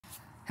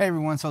Hey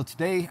everyone, so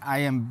today I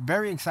am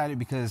very excited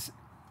because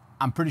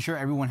I'm pretty sure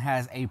everyone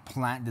has a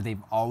plant that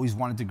they've always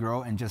wanted to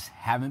grow and just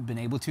haven't been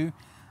able to.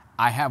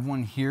 I have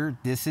one here.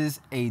 This is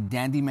a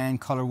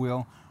Dandyman color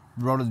wheel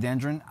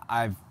rhododendron.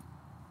 I've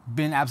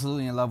been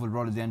absolutely in love with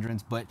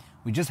rhododendrons, but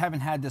we just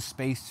haven't had the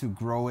space to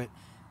grow it,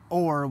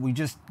 or we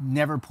just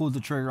never pulled the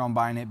trigger on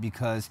buying it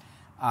because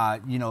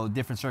you know,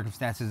 different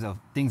circumstances of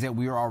things that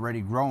we were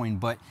already growing.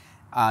 But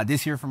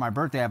this year for my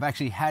birthday, I've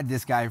actually had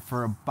this guy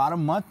for about a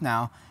month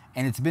now,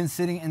 and it's been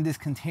sitting in this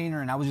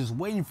container, and I was just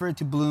waiting for it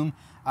to bloom,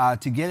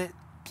 to get it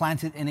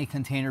planted in a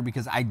container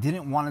because I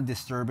didn't want to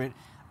disturb it.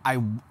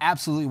 I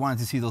absolutely wanted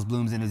to see those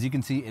blooms, and as you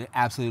can see, it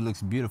absolutely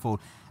looks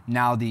beautiful.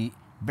 Now, the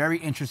very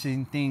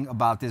interesting thing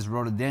about this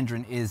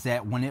rhododendron is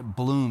that when it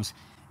blooms,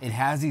 it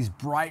has these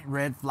bright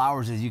red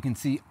flowers, as you can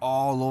see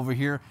all over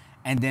here,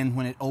 and then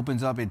when it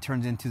opens up, it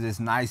turns into this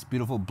nice,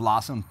 beautiful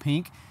blossom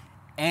pink.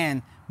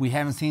 And we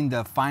haven't seen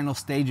the final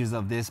stages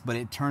of this, but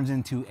it turns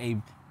into a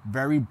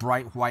very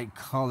bright white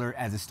color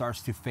as it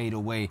starts to fade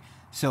away.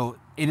 So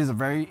it is a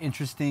very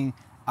interesting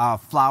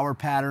flower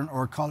pattern,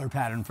 or color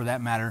pattern for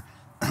that matter,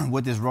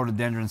 with this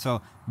rhododendron.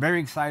 So very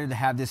excited to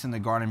have this in the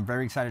garden,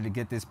 very excited to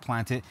get this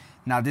planted.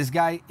 Now this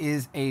guy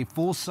is a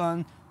full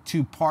sun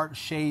to part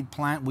shade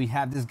plant. We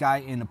have this guy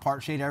in the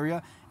part shade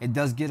area. It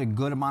does get a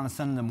good amount of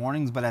sun in the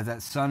mornings, but as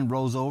that sun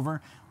rolls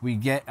over, we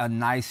get a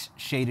nice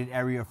shaded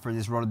area for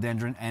this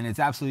rhododendron, and it's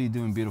absolutely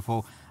doing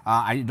beautiful.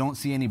 I don't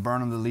see any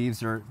burn on the leaves.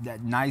 They're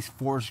that nice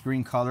forest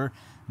green color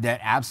that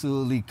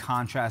absolutely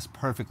contrasts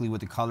perfectly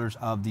with the colors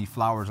of the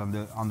flowers on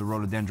the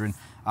rhododendron.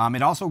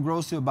 It also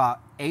grows to about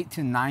 8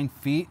 to 9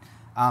 feet,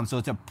 so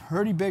it's a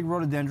pretty big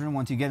rhododendron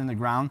once you get in the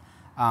ground.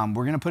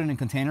 We're gonna put it in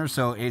containers,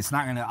 so it's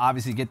not gonna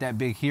obviously get that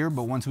big here,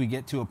 but once we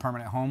get to a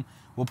permanent home,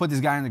 we'll put this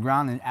guy in the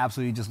ground and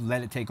absolutely just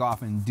let it take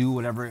off and do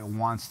whatever it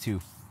wants to.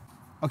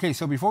 Okay,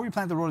 so before we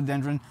plant the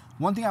rhododendron,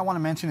 one thing I want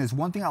to mention is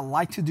one thing I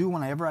like to do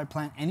whenever I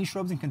plant any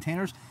shrubs in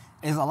containers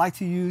is I like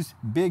to use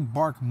big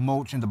bark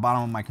mulch in the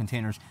bottom of my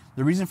containers.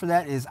 The reason for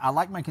that is I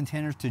like my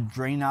containers to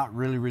drain out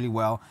really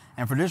well,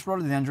 and for this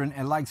rhododendron,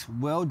 it likes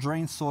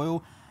well-drained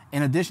soil.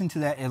 In addition to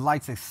that, it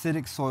likes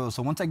acidic soil.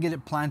 So once I get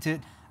it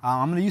planted,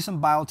 I'm going to use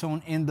some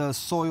biotone in the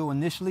soil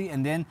initially,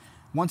 and then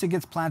once it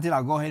gets planted,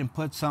 I'll go ahead and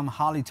put some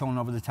hollytone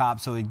over the top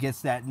so it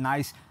gets that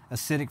nice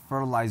acidic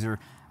fertilizer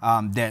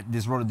that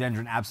this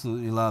rhododendron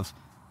absolutely loves.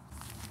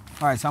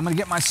 All right, so I'm going to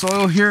get my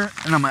soil here,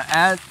 and I'm going to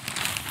add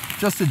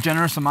just a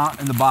generous amount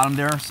in the bottom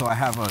there so I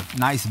have a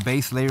nice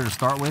base layer to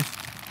start with.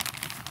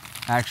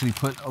 I actually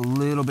put a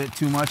little bit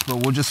too much, but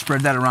we'll just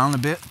spread that around a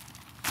bit.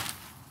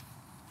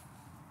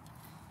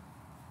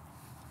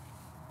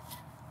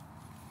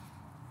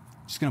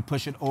 Just gonna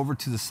push it over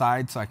to the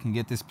side so I can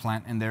get this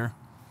plant in there,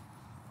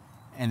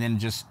 and then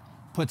just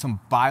put some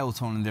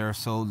biotone in there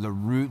so the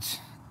roots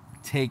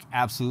take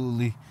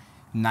absolutely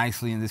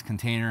nicely in this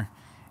container,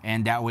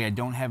 and that way I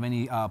don't have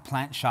any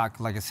plant shock.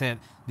 Like I said,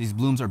 these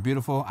blooms are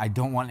beautiful. I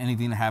don't want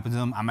anything to happen to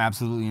them. I'm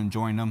absolutely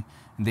enjoying them,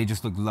 and they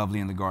just look lovely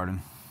in the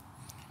garden.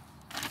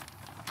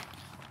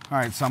 All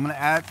right, so I'm gonna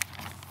add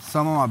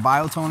some of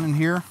my biotone in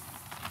here.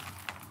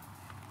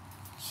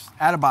 Just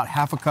add about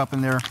half a cup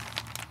in there,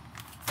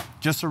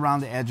 just around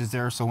the edges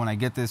there, so when I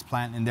get this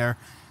plant in there,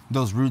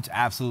 those roots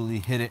absolutely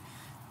hit it.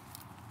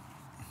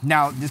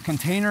 Now, this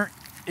container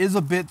is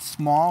a bit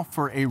small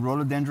for a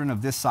rhododendron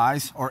of this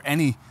size, or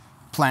any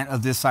plant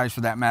of this size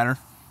for that matter.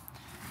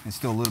 It's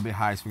still a little bit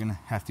high, so we're gonna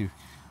have to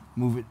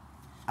move it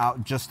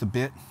out just a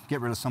bit,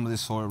 get rid of some of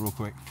this soil real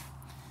quick.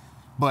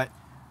 But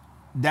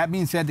that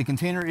being said, the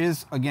container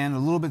is, again, a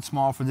little bit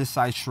small for this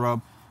size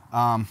shrub.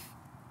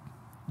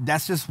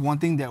 That's just one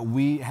thing that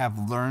we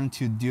have learned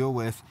to deal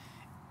with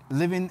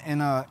living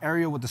in an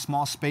area with a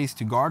small space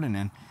to garden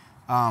in.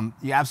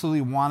 You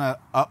absolutely want to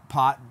up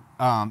pot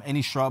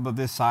any shrub of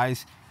this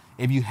size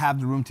if you have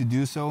the room to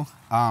do so.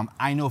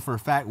 I know for a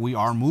fact we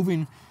are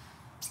moving,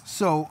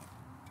 so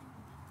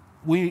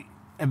we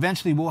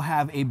eventually will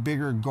have a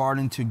bigger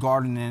garden to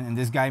garden in, and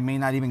this guy may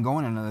not even go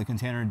in another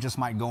container, it just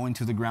might go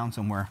into the ground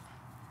somewhere.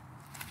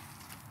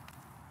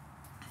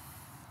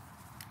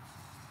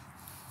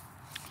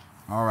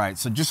 All right,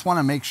 so just want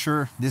to make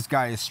sure this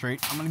guy is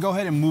straight. I'm gonna go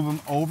ahead and move him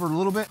over a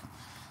little bit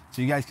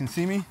so you guys can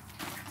see me.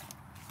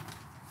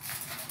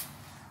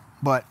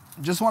 But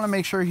just want to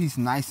make sure he's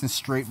nice and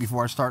straight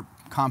before I start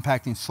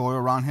compacting soil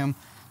around him.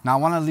 Now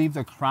I want to leave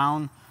the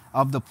crown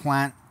of the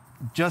plant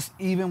just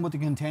even with the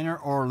container,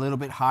 or a little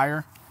bit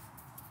higher.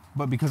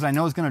 But because I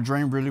know it's gonna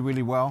drain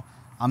really well,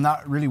 I'm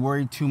not really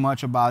worried too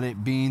much about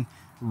it being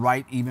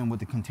right even with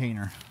the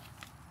container.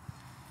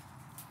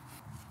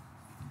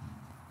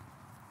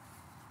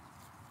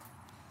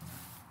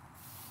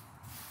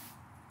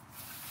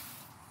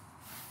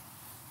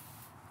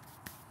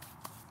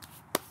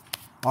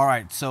 All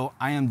right, so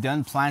I am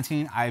done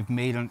planting. I've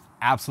made an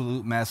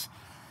absolute mess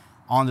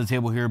on the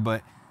table here,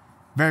 but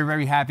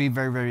very happy,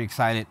 very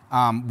excited.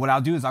 What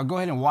I'll do is I'll go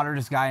ahead and water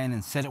this guy in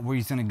and set it where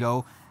he's gonna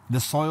go. The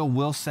soil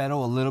will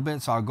settle a little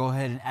bit, so I'll go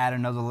ahead and add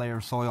another layer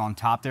of soil on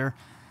top there.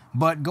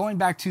 But going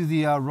back to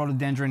the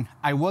rhododendron,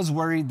 I was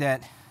worried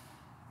that,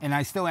 and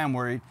I still am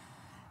worried,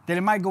 that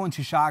it might go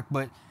into shock,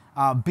 but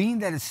being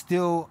that it's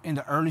still in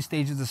the early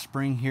stages of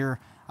spring here,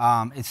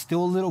 it's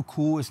still a little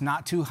cool. It's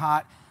not too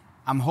hot.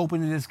 I'm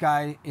hoping that this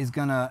guy is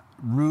gonna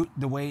root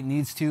the way it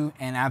needs to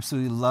and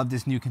absolutely love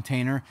this new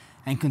container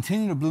and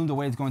continue to bloom the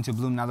way it's going to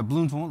bloom. Now the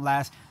blooms won't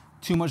last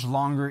too much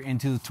longer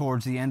into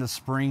towards the end of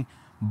spring,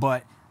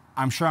 but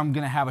I'm sure I'm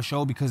gonna have a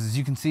show because as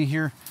you can see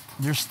here,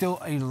 there's still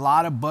a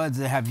lot of buds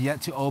that have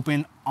yet to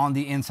open on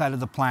the inside of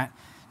the plant.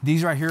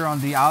 These right here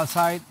on the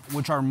outside,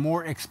 which are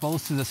more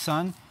exposed to the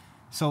sun.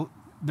 So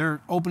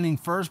they're opening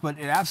first, but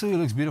it absolutely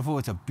looks beautiful.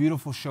 It's a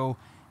beautiful show.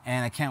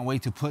 And I can't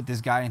wait to put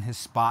this guy in his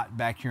spot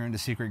back here in the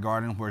secret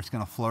garden where it's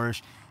gonna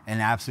flourish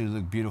and absolutely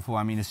look beautiful.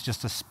 I mean, it's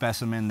just a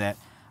specimen that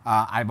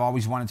I've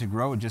always wanted to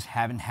grow, just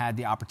haven't had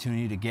the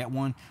opportunity to get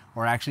one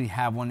or actually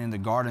have one in the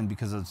garden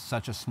because of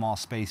such a small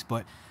space.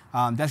 But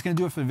that's gonna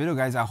do it for the video,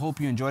 guys. I hope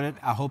you enjoyed it.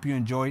 I hope you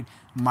enjoyed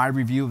my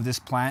review of this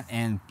plant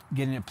and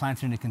getting it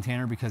planted in a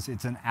container because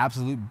it's an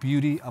absolute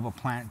beauty of a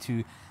plant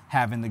to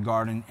have in the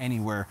garden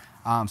anywhere.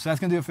 So that's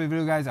gonna do it for the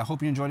video, guys. I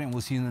hope you enjoyed it and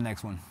we'll see you in the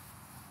next one.